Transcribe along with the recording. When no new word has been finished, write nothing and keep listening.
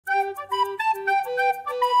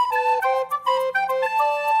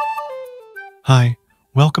Hi,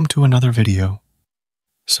 welcome to another video.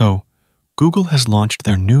 So, Google has launched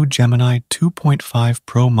their new Gemini 2.5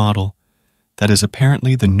 Pro model that is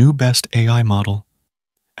apparently the new best AI model.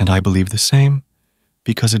 And I believe the same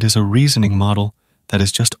because it is a reasoning model that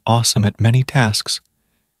is just awesome at many tasks,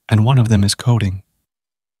 and one of them is coding.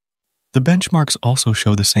 The benchmarks also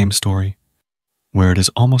show the same story, where it is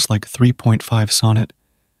almost like 3.5 Sonnet,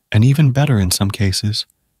 and even better in some cases,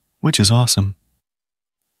 which is awesome.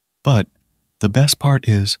 But the best part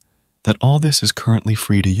is that all this is currently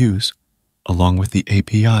free to use, along with the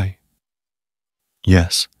API.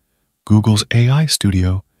 Yes, Google's AI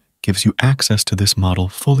Studio gives you access to this model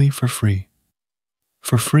fully for free.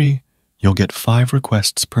 For free, you'll get 5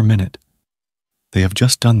 requests per minute. They have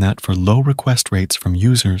just done that for low request rates from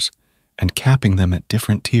users and capping them at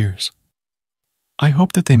different tiers. I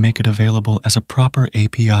hope that they make it available as a proper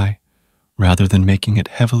API rather than making it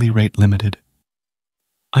heavily rate limited.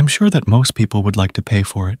 I'm sure that most people would like to pay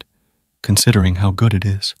for it, considering how good it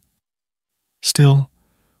is. Still,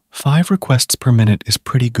 5 requests per minute is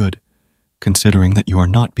pretty good, considering that you are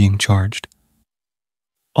not being charged.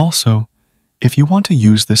 Also, if you want to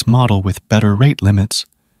use this model with better rate limits,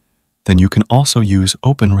 then you can also use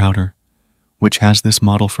OpenRouter, which has this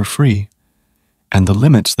model for free, and the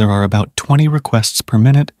limits there are about 20 requests per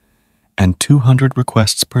minute and 200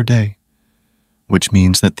 requests per day, which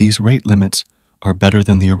means that these rate limits are better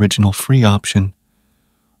than the original free option,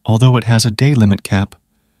 although it has a day limit cap,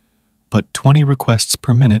 but 20 requests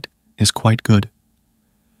per minute is quite good.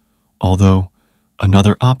 Although,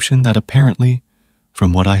 another option that apparently,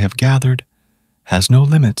 from what I have gathered, has no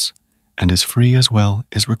limits and is free as well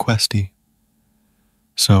is Requesty.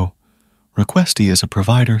 So, Requesty is a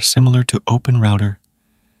provider similar to OpenRouter,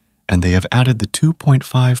 and they have added the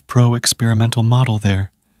 2.5 Pro experimental model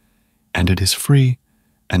there, and it is free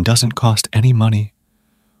and doesn't cost any money,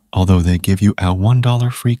 although they give you a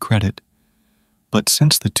 $1 free credit. But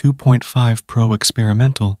since the 2.5 Pro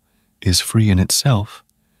experimental is free in itself,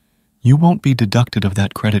 you won't be deducted of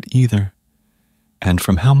that credit either. And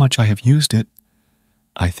from how much I have used it,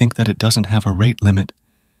 I think that it doesn't have a rate limit,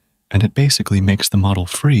 and it basically makes the model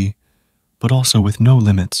free, but also with no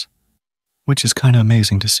limits, which is kind of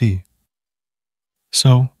amazing to see.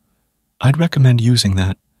 So, I'd recommend using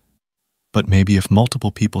that. But maybe if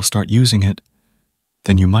multiple people start using it,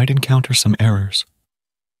 then you might encounter some errors.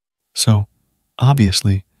 So,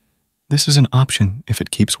 obviously, this is an option if it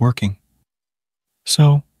keeps working.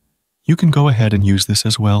 So, you can go ahead and use this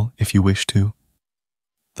as well if you wish to.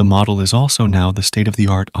 The model is also now the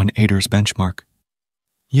state-of-the-art on Ader's benchmark.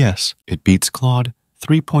 Yes, it beats Claude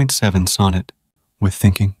 3.7 Sonnet with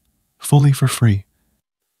thinking, fully for free,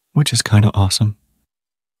 which is kinda awesome.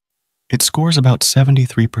 It scores about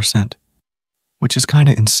 73%. Which is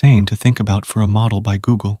kinda insane to think about for a model by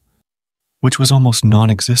Google, which was almost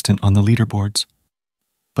non-existent on the leaderboards.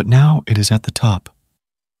 But now it is at the top.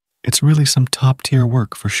 It's really some top-tier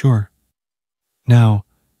work for sure. Now,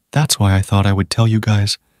 that's why I thought I would tell you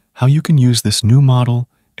guys how you can use this new model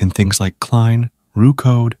in things like Klein,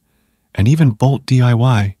 RuCode, and even Bolt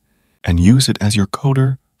DIY, and use it as your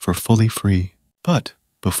coder for fully free. But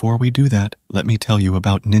before we do that, let me tell you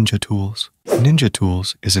about NinjaTools.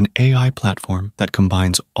 NinjaTools is an AI platform that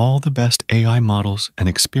combines all the best AI models and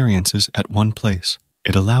experiences at one place.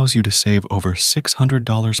 It allows you to save over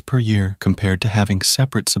 $600 per year compared to having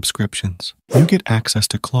separate subscriptions. You get access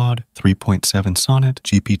to Claude, 3.7 Sonnet,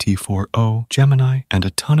 GPT-4o, Gemini, and a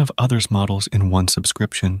ton of others models in one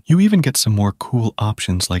subscription. You even get some more cool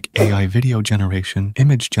options like AI video generation,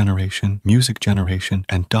 image generation, music generation,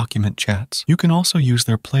 and document chats. You can also use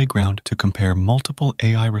their playground to compare multiple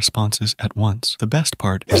AI responses at once. The best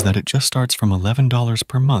part is that it just starts from $11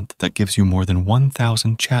 per month. That gives you more than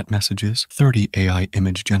 1,000 chat messages, 30 AI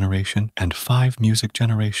image generation, and 5 music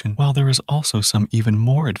generation, while there is also some even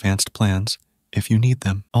more advanced plans if you need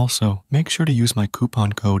them. Also, make sure to use my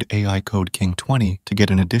coupon code AICodeKing20 to get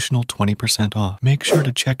an additional 20% off. Make sure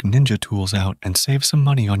to check NinjaTools out and save some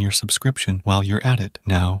money on your subscription while you're at it.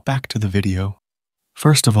 Now, back to the video.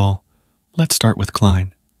 First of all, let's start with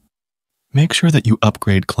Klein. Make sure that you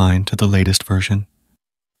upgrade Klein to the latest version.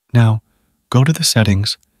 Now, go to the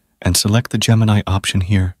settings and select the Gemini option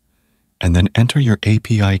here, and then enter your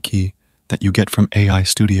API key that you get from AI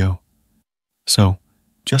Studio. So,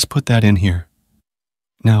 just put that in here.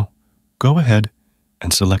 Now, go ahead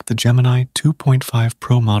and select the Gemini 2.5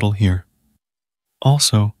 Pro model here.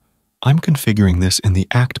 Also, I'm configuring this in the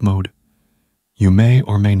Act mode. You may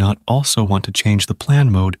or may not also want to change the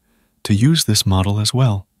Plan mode to use this model as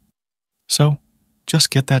well. So,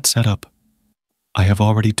 just get that set up. I have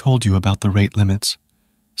already told you about the rate limits,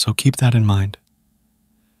 so keep that in mind.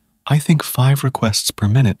 I think 5 requests per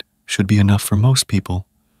minute should be enough for most people,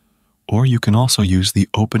 or you can also use the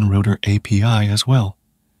OpenRouter API as well.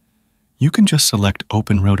 You can just select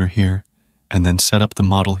OpenRouter here, and then set up the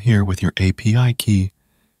model here with your API key,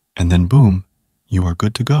 and then boom, you are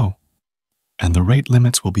good to go. And the rate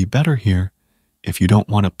limits will be better here if you don't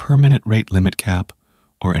want a per-minute rate limit cap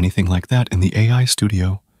or anything like that in the AI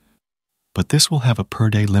Studio, but this will have a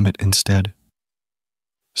per-day limit instead.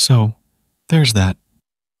 So, there's that.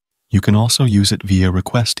 You can also use it via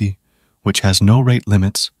Requesty, which has no rate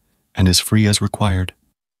limits and is free as required.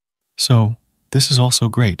 So, this is also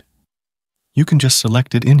great. You can just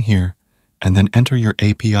select it in here and then enter your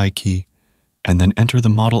API key and then enter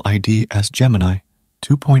the model ID as Gemini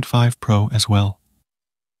 2.5 Pro as well.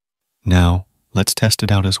 Now, let's test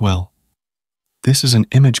it out as well. This is an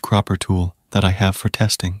image cropper tool that I have for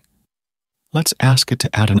testing. Let's ask it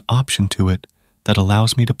to add an option to it that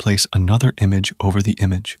allows me to place another image over the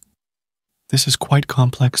image. This is quite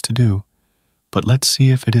complex to do, but let's see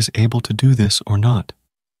if it is able to do this or not.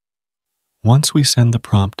 Once we send the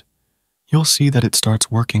prompt, you'll see that it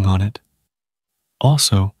starts working on it.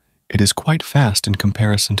 Also, it is quite fast in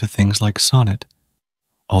comparison to things like Sonnet,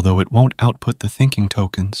 although it won't output the thinking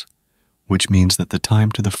tokens, which means that the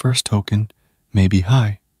time to the first token may be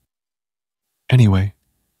high. Anyway,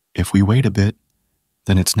 if we wait a bit,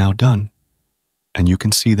 then it's now done, and you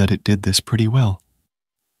can see that it did this pretty well.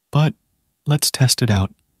 But let's test it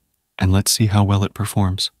out, and let's see how well it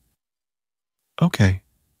performs. Okay,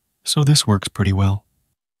 so this works pretty well.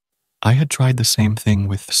 I had tried the same thing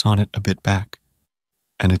with Sonnet a bit back,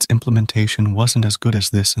 and its implementation wasn't as good as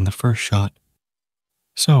this in the first shot.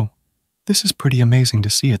 So, this is pretty amazing to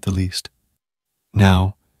see at the least.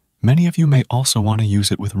 Now, many of you may also want to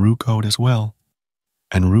use it with RuCode as well,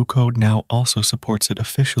 and RuCode now also supports it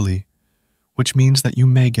officially, which means that you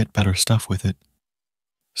may get better stuff with it.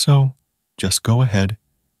 So, just go ahead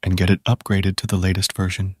and get it upgraded to the latest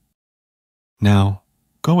version. Now,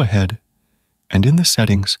 go ahead and in the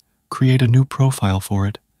settings, create a new profile for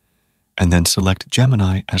it, and then select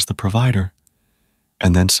Gemini as the provider,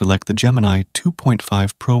 and then select the Gemini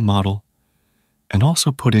 2.5 Pro model, and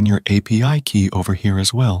also put in your API key over here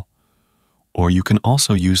as well. Or you can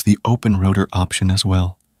also use the OpenRouter option as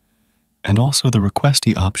well, and also the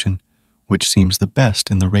Requesty option, which seems the best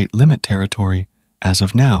in the rate limit territory as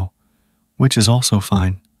of now, which is also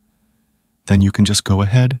fine. Then you can just go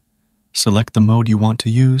ahead, select the mode you want to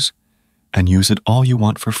use, and use it all you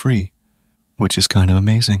want for free, which is kind of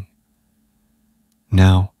amazing.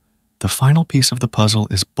 Now, the final piece of the puzzle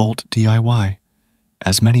is Bolt DIY,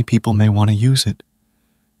 as many people may want to use it.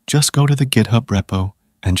 Just go to the GitHub repo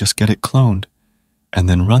and just get it cloned, and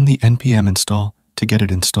then run the npm install to get it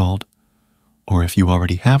installed. Or if you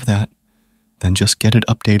already have that, then just get it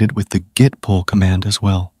updated with the git pull command as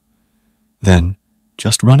well. Then,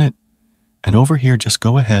 just run it, and over here just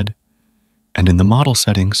go ahead, and in the model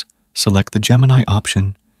settings, select the Gemini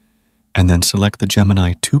option, and then select the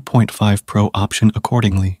Gemini 2.5 Pro option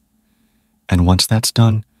accordingly. And once that's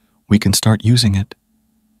done, we can start using it.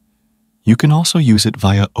 You can also use it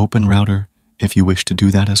via OpenRouter if you wish to do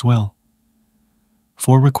that as well.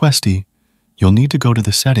 For Requesty, you'll need to go to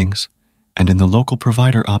the settings, and in the local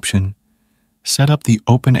provider option, set up the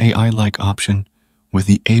OpenAI-like option with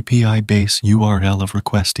the API base URL of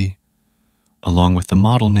Requesty, along with the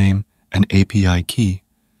model name and API key,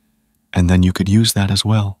 and then you could use that as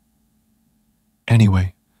well.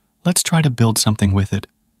 Anyway, let's try to build something with it.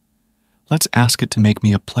 Let's ask it to make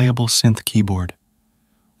me a playable synth keyboard.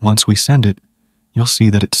 Once we send it, you'll see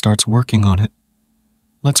that it starts working on it.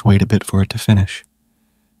 Let's wait a bit for it to finish.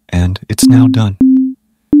 And it's now done.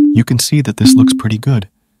 You can see that this looks pretty good,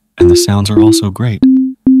 and the sounds are also great.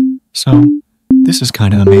 So, this is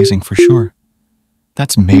kind of amazing for sure.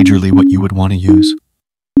 That's majorly what you would want to use.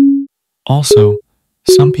 Also,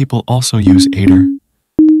 some people also use CODER,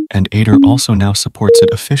 and CODER also now supports it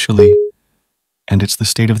officially, and it's the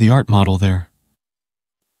state-of-the-art model there.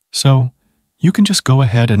 So, you can just go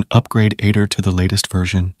ahead and upgrade CODER to the latest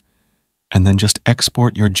version, and then just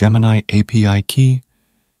export your Gemini API key,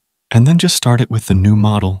 and then just start it with the new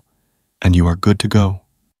model, and you are good to go.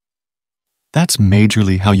 That's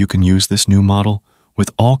majorly how you can use this new model with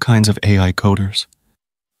all kinds of AI coders.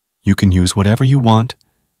 You can use whatever you want,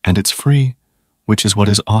 and it's free, which is what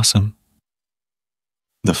is awesome.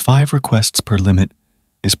 The 5 requests per limit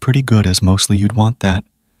is pretty good, as mostly you'd want that,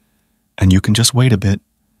 and you can just wait a bit.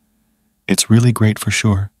 It's really great for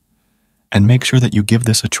sure, and make sure that you give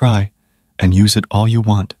this a try and use it all you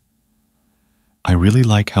want. I really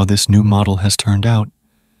like how this new model has turned out,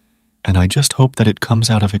 and I just hope that it comes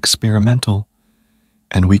out of experimental,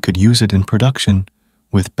 and we could use it in production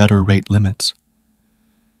with better rate limits.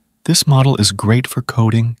 This model is great for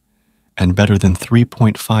coding and better than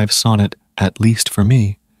 3.5 Sonnet, at least for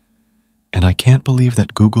me, and I can't believe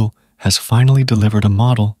that Google has finally delivered a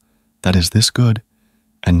model that is this good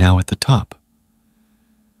and now at the top.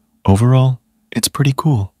 Overall, it's pretty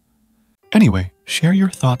cool. Anyway, share your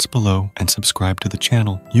thoughts below and subscribe to the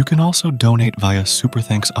channel. You can also donate via Super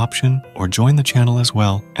Thanks option or join the channel as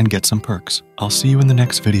well and get some perks. I'll see you in the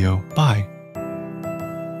next video. Bye.